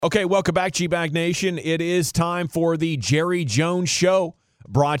Okay, welcome back, G-Bag Nation. It is time for the Jerry Jones Show,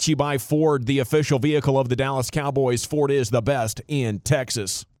 brought to you by Ford, the official vehicle of the Dallas Cowboys. Ford is the best in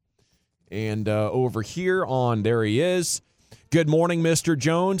Texas. And over here there he is. Good morning, Mr.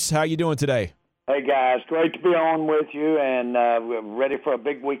 Jones. How you doing today? Hey, guys. Great to be on with you, and we're ready for a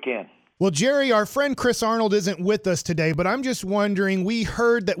big weekend. Well, Jerry, our friend Chris Arnold isn't with us today, but I'm just wondering, we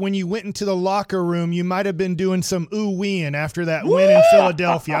heard that when you went into the locker room, you might have been doing some ooh-weeing after that win in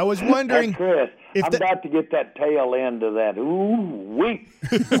Philadelphia. I was wondering... Chris, I'm about to get that tail end of that ooh-wee.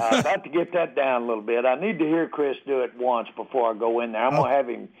 About to get that down a little bit. I need to hear Chris do it once before I go in there. I'm going to have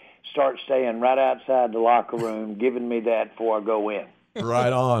him start staying right outside the locker room, giving me that before I go in.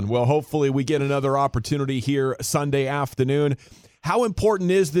 Right on. Well, hopefully we get another opportunity here Sunday afternoon. How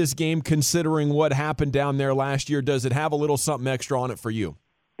important is this game considering what happened down there last year? Does it have a little something extra on it for you?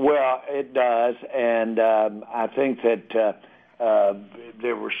 Well, it does, and I think that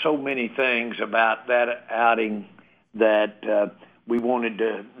there were so many things about that outing that we wanted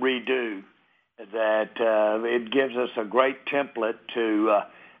to redo that it gives us a great template to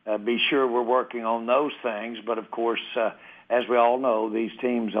be sure we're working on those things. But, of course, as we all know, these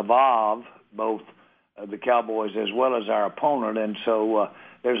teams evolve, both the Cowboys as well as our opponent, and so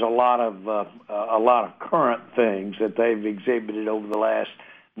there's a lot of current things that they've exhibited over the last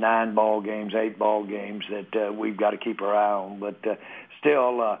 8 ball games that we've got to keep our eye on. But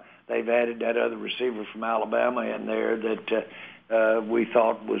still, they've added that other receiver from Alabama in there that we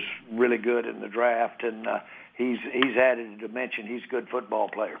thought was really good in the draft, and he's added a dimension. He's a good football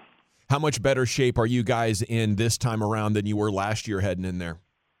player. How much better shape are you guys in this time around than you were last year heading in there?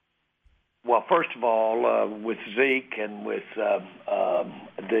 Well, first of all, with Zeke and with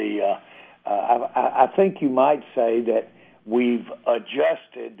I think you might say that we've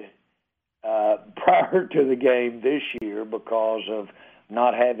adjusted prior to the game this year because of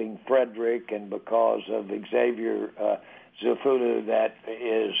not having Frederick and because of Xavier Zafulu that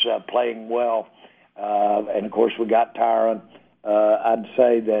is playing well. And, of course, we got Tyron. I'd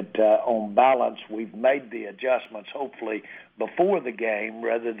say that on balance, we've made the adjustments, hopefully, before the game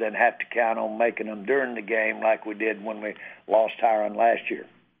rather than have to count on making them during the game like we did when we lost Tyron last year.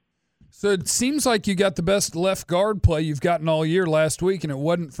 So it seems like you got the best left guard play you've gotten all year last week, and it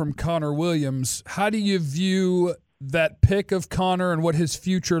wasn't from Connor Williams. How do you view that pick of Connor and what his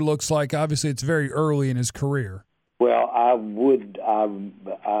future looks like? Obviously, it's very early in his career. Well, I'm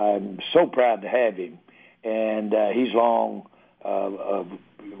so proud to have him, and he's a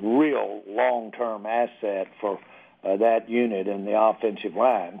real long-term asset for that unit in the offensive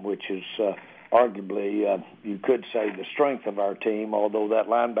line, which is arguably, you could say, the strength of our team, although that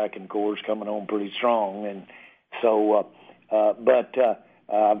linebacking core is coming on pretty strong. And so,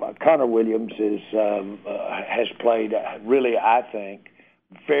 Connor Williams has played really, I think,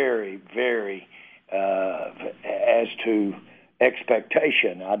 very, very as to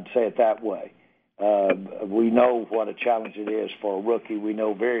expectation. I'd say it that way. We know what a challenge it is for a rookie. We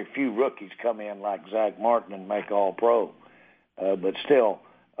know very few rookies come in like Zach Martin and make All-Pro. But still,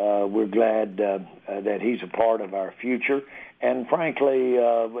 we're glad that he's a part of our future. And frankly,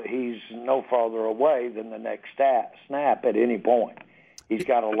 he's no farther away than the next snap at any point. He's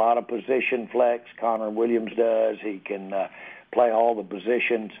got a lot of position flex. Connor Williams does. He can play all the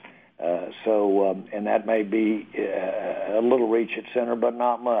positions. And that may be a little reach at center, but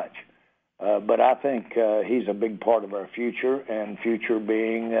not much. But I think he's a big part of our future, and future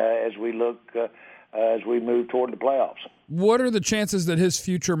being as we move toward the playoffs. What are the chances that his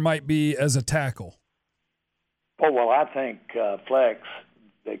future might be as a tackle? Oh, well, I think flex,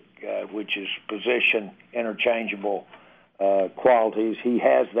 which is position interchangeable qualities, he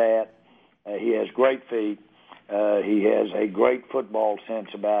has that. He has great feet. He has a great football sense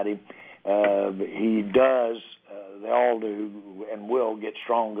about him. He does, they all do, and will get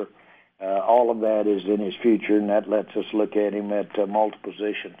stronger. All of that is in his future, and that lets us look at him at multiple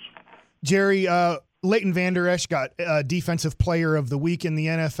positions. Jerry, Leighton Vander Esch got Defensive Player of the Week in the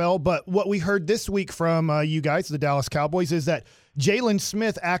NFL, but what we heard this week from you guys, the Dallas Cowboys, is that Jalen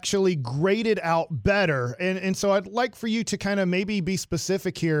Smith actually graded out better. And so I'd like for you to kind of maybe be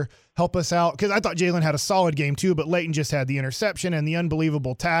specific here, help us out, because I thought Jalen had a solid game too, but Leighton just had the interception and the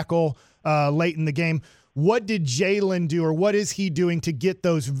unbelievable tackle late in the game. What did Jalen do, or what is he doing to get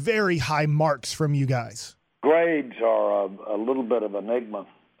those very high marks from you guys? Grades are a little bit of an enigma,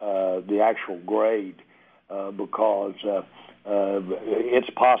 the actual grade, because it's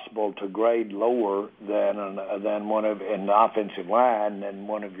possible to grade lower than one of in the offensive line than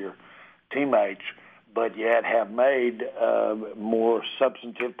one of your teammates, but yet have made more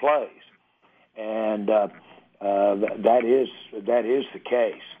substantive plays. And that is the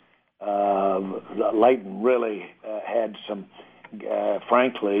case. Leighton really had some,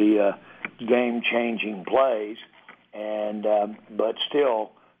 frankly, game-changing plays, and but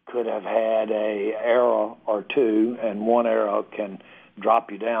still could have had a error or two, and one error can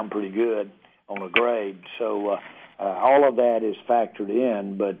drop you down pretty good on a grade. So all of that is factored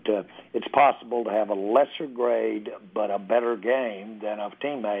in, but it's possible to have a lesser grade but a better game than a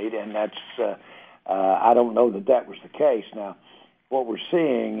teammate, and that's I don't know that was the case. Now, what we're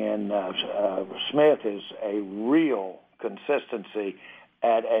seeing in Smith is a real consistency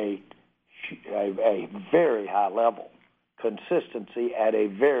at a very high level. Consistency at a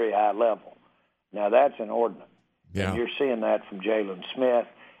very high level. Now, that's inordinate. Yeah. And you're seeing that from Jalen Smith.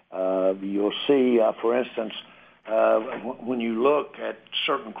 You'll see, for instance, when you look at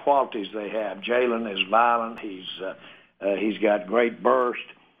certain qualities they have, Jalen is violent. He's got great burst.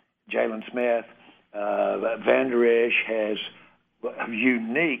 Jalen Smith. Vander Esch has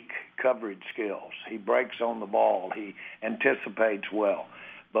unique coverage skills. He breaks on the ball. He anticipates well.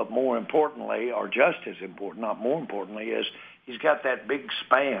 But more importantly, or just as important, not more importantly, is he's got that big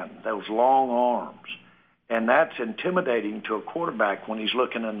span, those long arms. And that's intimidating to a quarterback when he's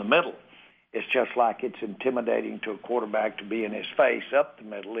looking in the middle. It's just like it's intimidating to a quarterback to be in his face up the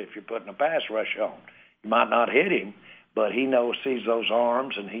middle if you're putting a pass rush on. You might not hit him, but he sees those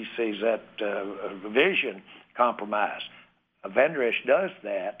arms, and he sees that vision compromised. Vander Esch does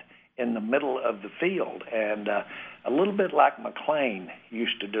that in the middle of the field, and a little bit like McClain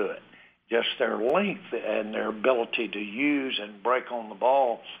used to do it. Just their length and their ability to use and break on the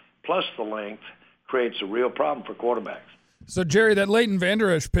ball, plus the length, creates a real problem for quarterbacks. So, Jerry, that Leighton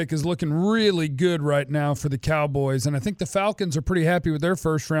Vander Esch pick is looking really good right now for the Cowboys, and I think the Falcons are pretty happy with their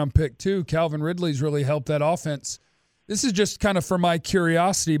first-round pick, too. Calvin Ridley's really helped that offense. This is just kind of for my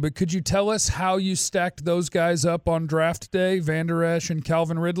curiosity, but could you tell us how you stacked those guys up on draft day, Vander Esch and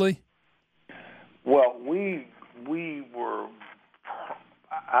Calvin Ridley? Well, we were,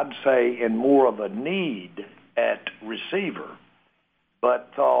 I'd say, in more of a need at receiver,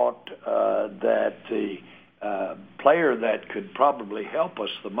 but thought that the player that could probably help us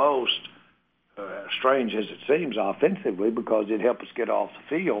the most, strange as it seems offensively, because it helped us get off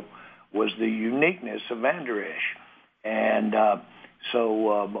the field, was the uniqueness of Vander Esch. And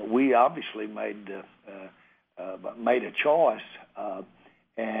so we obviously made a choice,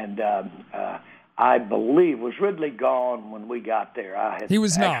 and I believe, was Ridley gone when we got there? He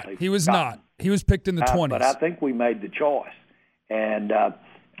was not. He was not. He was picked in the 20s. But I think we made the choice, and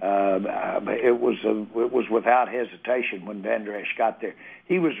it was without hesitation when Vander Esch got there.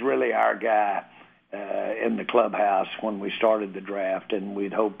 He was really our guy in the clubhouse when we started the draft, and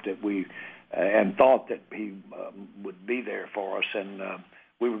we'd hoped that and thought that he would be there for us, and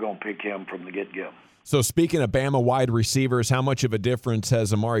we were going to pick him from the get-go. So speaking of Bama wide receivers, how much of a difference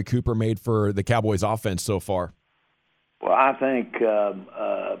has Amari Cooper made for the Cowboys offense so far? Well, I think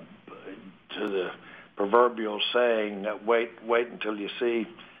to the proverbial saying, wait until you see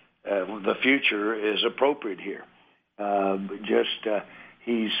the future is appropriate here.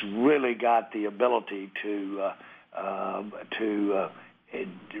 He's really got the ability to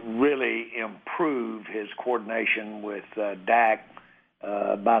really improve his coordination with Dak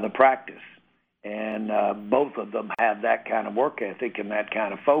by the practice. And both of them have that kind of work ethic and that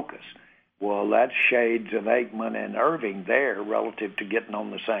kind of focus. Well, that's shades of Aikman and Irving there relative to getting on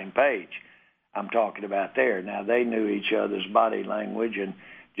the same page. I'm talking about there. Now, they knew each other's body language and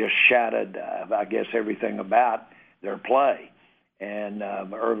just shouted, I guess, everything about their play. And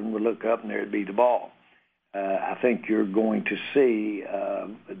Irving would look up and there'd be the ball. I think you're going to see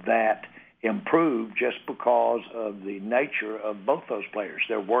that improve just because of the nature of both those players,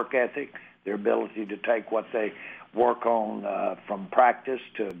 their work ethic, their ability to take what they work on from practice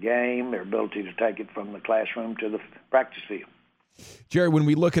to a game, their ability to take it from the classroom to the practice field. Jerry, when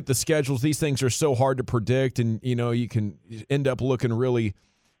we look at the schedules, these things are so hard to predict, and you can end up looking really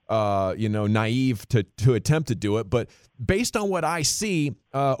naive to attempt to do it. But based on what I see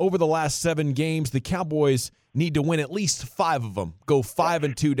over the last 7 games, the Cowboys need to win at least 5 of them, go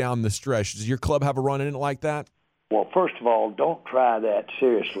 5-2 down the stretch. Does your club have a run in it like that? Well, first of all, don't try that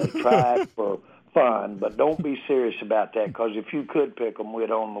seriously. Try it for fun, but don't be serious about that, because if you could pick them,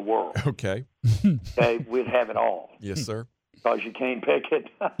 we'd own the world. Okay. Okay, we'd have it all. Yes, sir. Because you can't pick it.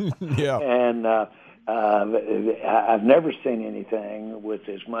 Yeah. And I've never seen anything with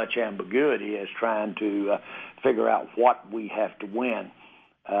as much ambiguity as trying to figure out what we have to win.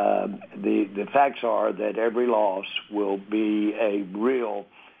 The facts are that every loss will be a real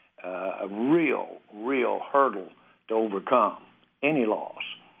hurdle to overcome, any loss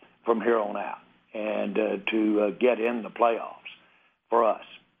from here on out. and to get in the playoffs for us.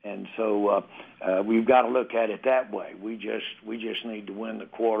 And so we've got to look at it that way. We just need to win the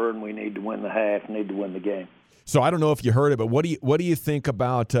quarter, and we need to win the half, need to win the game. So I don't know if you heard it, but what do you think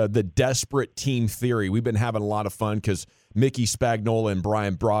about the desperate team theory? We've been having a lot of fun because Mickey Spagnola and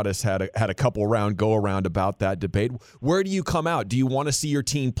Brian Broaddus had a couple round go around about that debate. Where do you come out? Do you want to see your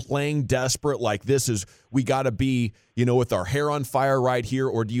team playing desperate like this is we got to be, with our hair on fire right here,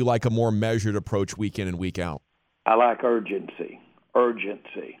 or do you like a more measured approach week in and week out? I like urgency.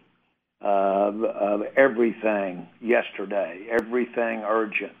 Everything yesterday, everything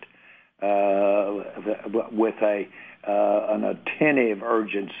urgent. With an attentive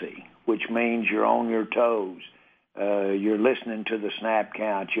urgency, which means you're on your toes. You're listening to the snap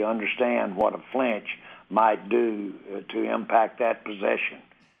count. You understand what a flinch might do to impact that possession.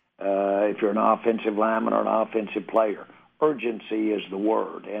 If you're an offensive lineman or an offensive player, urgency is the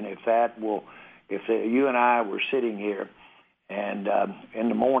word. And if you and I were sitting here, and in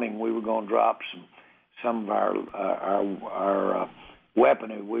the morning we were going to drop some of our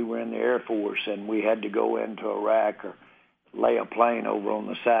weaponry. We were in the Air Force, and we had to go into Iraq or lay a plane over on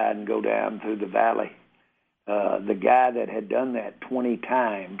the side and go down through the valley. The guy that had done that 20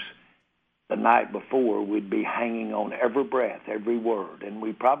 times the night before would be hanging on every breath, every word, and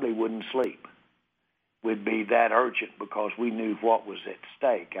we probably wouldn't sleep. We'd be that urgent because we knew what was at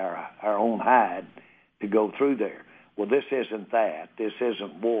stake, our own hide, to go through there. Well, this isn't that. This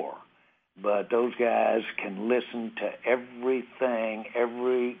isn't war. But those guys can listen to everything,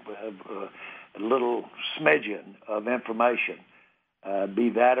 every little smidgen of information, be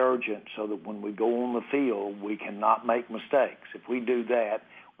that urgent so that when we go on the field, we cannot make mistakes. If we do that,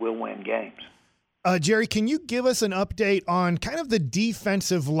 we'll win games. Jerry, can you give us an update on kind of the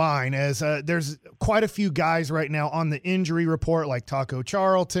defensive line, as there's quite a few guys right now on the injury report, like Taco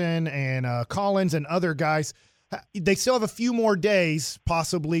Charlton and Collins and other guys. They still have a few more days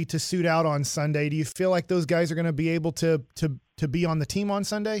possibly to suit out on Sunday. Do you feel like those guys are going to be able to be on the team on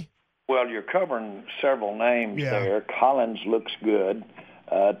Sunday? Well, you're covering several names there. Collins looks good.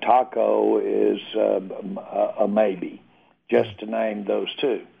 Taco is a maybe, just to name those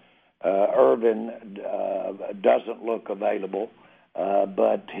two. Irvin doesn't look available,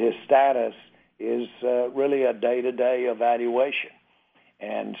 but his status is really a day-to-day evaluation.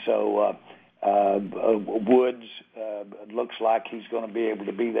 And so Woods looks like he's going to be able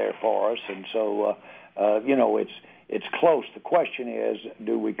to be there for us. And so, it's close. The question is,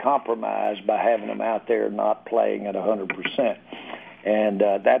 do we compromise by having him out there not playing at 100%? And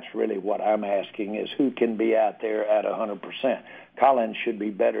that's really what I'm asking is who can be out there at 100%. Collins should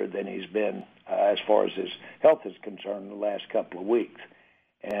be better than he's been as far as his health is concerned the last couple of weeks.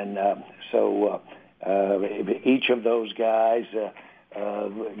 And so each of those guys,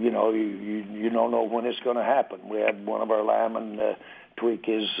 you don't know when it's going to happen. We had one of our linemen tweak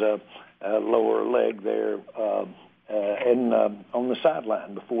his lower leg there on the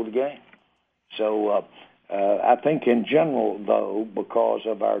sideline before the game. So I think in general, though, because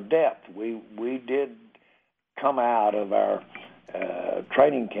of our depth, we did come out of our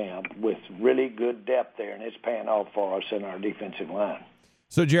training camp with really good depth there, and it's paying off for us in our defensive line.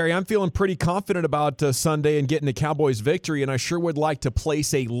 So, Jerry, I'm feeling pretty confident about Sunday and getting the Cowboys' victory, and I sure would like to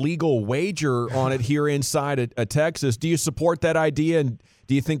place a legal wager on it here inside Texas. Do you support that idea, and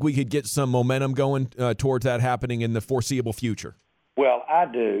do you think we could get some momentum going towards that happening in the foreseeable future? Well, I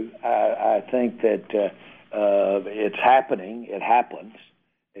do. I think that it's happening. It happens.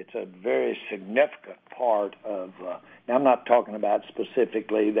 It's a very significant part of now I'm not talking about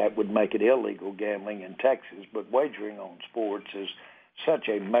specifically that would make it illegal gambling in Texas, but wagering on sports is such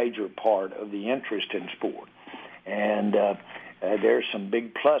a major part of the interest in sport. And there's some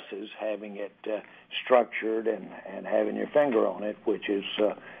big pluses having it structured and having your finger on it, which is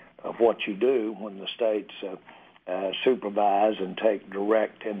what you do when the states supervise and take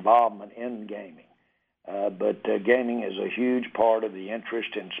direct involvement in gaming. But gaming is a huge part of the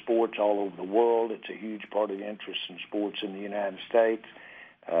interest in sports all over the world. It's a huge part of the interest in sports in the United States.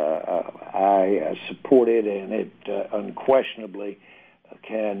 I support it, and it unquestionably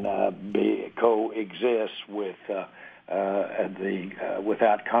can coexist with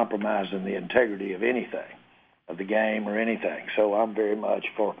without compromising the integrity of anything, of the game or anything. So I'm very much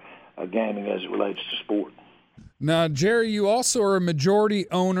for gaming as it relates to sport. Now, Jerry, you also are a majority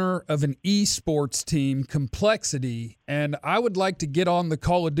owner of an esports team, Complexity, and I would like to get on the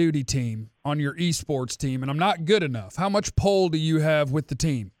Call of Duty team, on your esports team, and I'm not good enough. How much pull do you have with the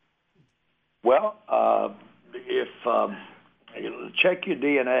team? Well, if check your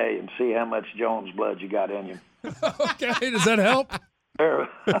DNA and see how much Jones blood you got in you. Okay, does that help?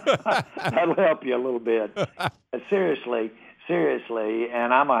 That'll help you a little bit. Seriously,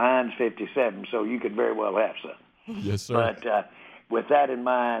 and I'm a Heinz 57, so you could very well have some. Yes, sir. But with that in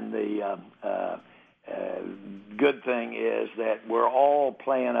mind, the good thing is that we're all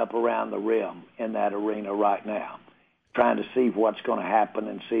playing up around the rim in that arena right now, trying to see what's going to happen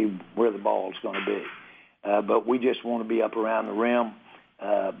and see where the ball's going to be. But we just want to be up around the rim,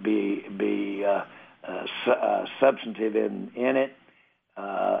 be substantive in it,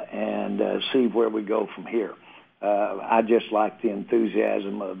 and see where we go from here. I just like the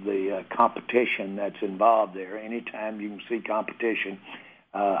enthusiasm of the competition that's involved there. Anytime you can see competition,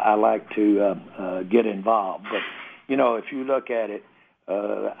 I like to get involved. But, if you look at it,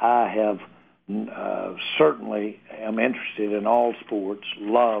 I have certainly am interested in all sports,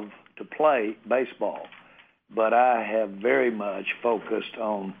 love to play baseball. But I have very much focused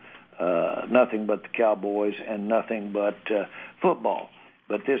on nothing but the Cowboys and nothing but football.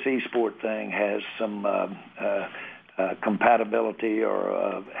 But this e-sport thing has some compatibility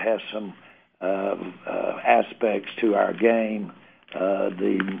or has some aspects to our game,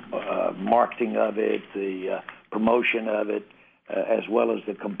 the marketing of it, the promotion of it, as well as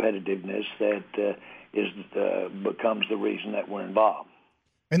the competitiveness that becomes the reason that we're involved.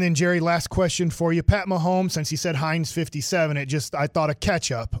 And then, Jerry, last question for you. Pat Mahomes, since he said Heinz 57, I thought of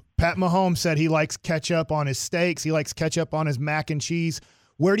ketchup. Pat Mahomes said he likes ketchup on his steaks. He likes ketchup on his mac and cheese.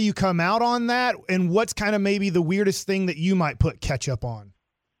 Where do you come out on that? And what's kind of maybe the weirdest thing that you might put ketchup on?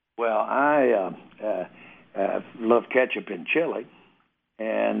 Well, I love ketchup in chili.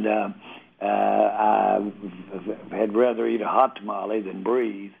 And I'd rather eat a hot tamale than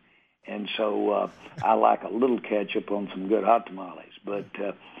breathe. And so I like a little ketchup on some good hot tamales. But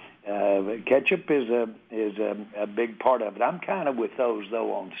ketchup is a big part of it. I'm kind of with those,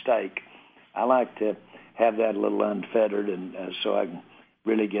 though, on steak. I like to have that a little unfettered, and so I can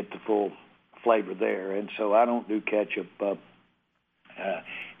really get the full flavor there. And so I don't do ketchup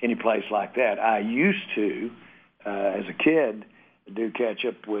any place like that. I used to, as a kid, do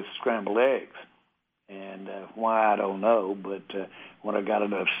ketchup with scrambled eggs. And why, I don't know, but when I got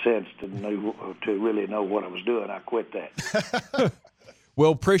enough sense to really know what I was doing, I quit that.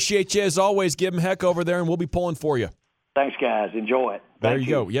 Well, appreciate you as always. Give them heck over there, and we'll be pulling for you. Thanks, guys. Enjoy it. There you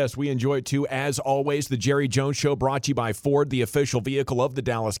go. Yes, we enjoy it too. As always, the Jerry Jones Show brought to you by Ford, the official vehicle of the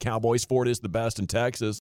Dallas Cowboys. Ford is the best in Texas.